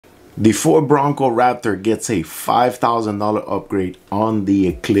The Ford Bronco Raptor gets a $5,000 upgrade on the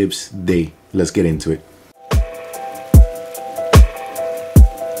Eclipse day. Let's get into it.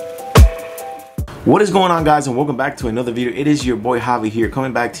 What is going on, guys, and welcome back to another video. It is your boy Javi here,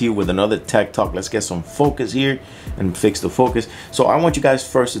 coming back to you with another tech talk. Let's get some focus here and fix the focus. So I want you guys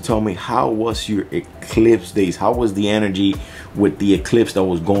first to tell me, how was your Eclipse days? How was the energy with the Eclipse that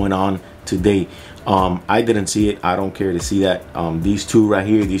was going on today? I didn't see it. I don't care to see that. These two right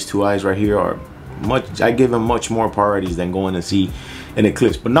here, these two eyes right here are much, I give them much more priorities than going to see an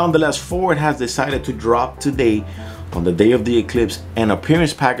eclipse. But nonetheless, Ford has decided to drop today, on the day of the eclipse, an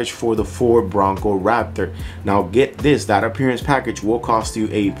appearance package for the Ford Bronco Raptor. Now get this, that appearance package will cost you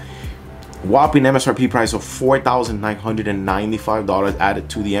a whopping MSRP price of $4,995 added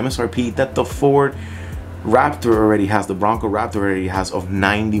to the MSRP that the Ford Raptor already has, the Bronco Raptor already has, of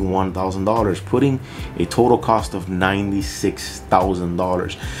 $91,000, putting a total cost of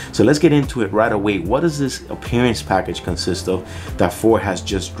 $96,000. So let's get into it right away. What does this appearance package consist of that Ford has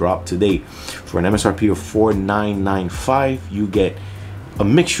just dropped today? For an MSRP of $4,995, you get a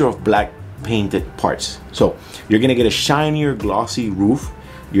mixture of black painted parts. So you're gonna get a shinier, glossy roof.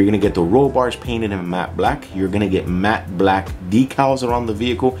 You're gonna get the roll bars painted in matte black. You're gonna get matte black decals around the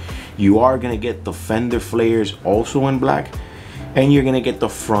vehicle. You are gonna get the fender flares also in black, and you're gonna get the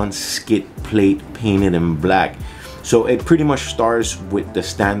front skid plate painted in black. So it pretty much starts with the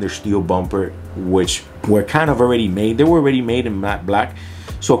standard steel bumper, which were kind of already made. They were already made in matte black,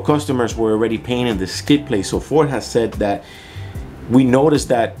 so customers were already painting the skid plate. So Ford has said that we noticed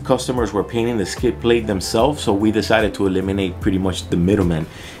that customers were painting the skid plate themselves, so we decided to eliminate pretty much the middleman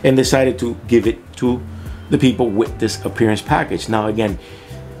and decided to give it to the people with this appearance package. Now again,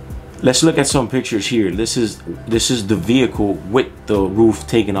 let's look at some pictures here. This is the vehicle with the roof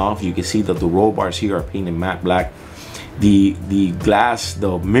taken off. You can see that the roll bars here are painted matte black. The glass,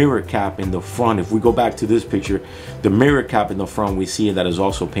 the mirror cap in the front, if we go back to this picture, the mirror cap in the front, we see that is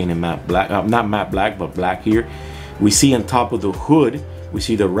also painted matte black, not matte black, but black here. We see on top of the hood, we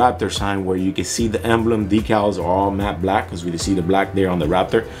see the Raptor sign, where you can see the emblem decals are all matte black, because we can see the black there on the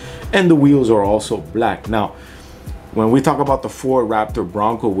Raptor, and the wheels are also black. Now, when we talk about the Ford Raptor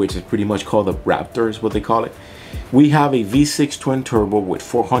Bronco, which is pretty much called the Raptor, is what they call it, we have a V6 twin turbo with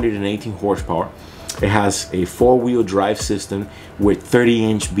 418 horsepower. It has a four-wheel drive system with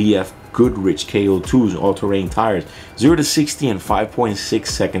 30-inch BF Goodrich KO2s all-terrain tires, 0 to 60 in 5.6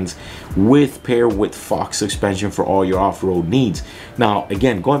 seconds, paired with Fox suspension for all your off-road needs. Now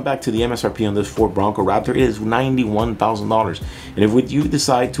again, going back to the MSRP on this Ford Bronco Raptor, it is $91,000, and if you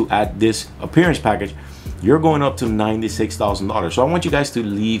decide to add this appearance package, you're going up to $96,000. So I want you guys to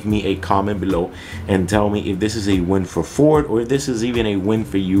leave me a comment below and tell me if this is a win for Ford, or if this is even a win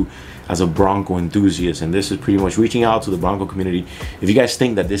for you as a Bronco enthusiast. And this is pretty much reaching out to the Bronco community if you guys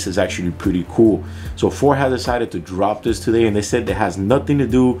think that this is actually pretty cool. So Ford has decided to drop this today, and they said it has nothing to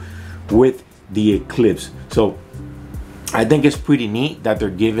do with the Eclipse. So I think it's pretty neat that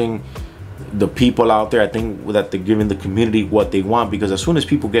they're giving the people out there, I think that they're giving the community what they want, because as soon as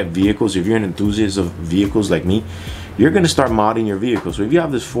people get vehicles, if you're an enthusiast of vehicles like me, you're going to start modding your vehicle. So if you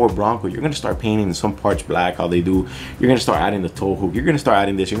have this Ford Bronco, you're going to start painting some parts black, how they do. You're going to start adding the tow hook, you're going to start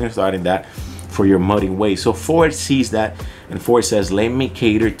adding this, you're going to start adding that for your mudding way. So Ford sees that, and Ford says, let me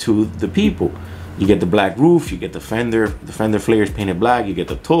cater to the people. You get the black roof, you get the fender flares painted black, you get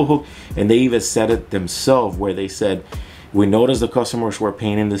the tow hook, and they even said it themselves, where they said, we noticed the customers were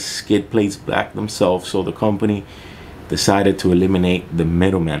painting the skid plates black themselves, so the company decided to eliminate the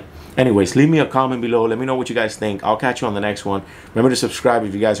middleman. Anyways, leave me a comment below. Let me know what you guys think. I'll catch you on the next one. Remember to subscribe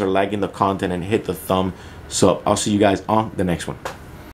if you guys are liking the content, and hit the thumbs up. I'll see you guys on the next one.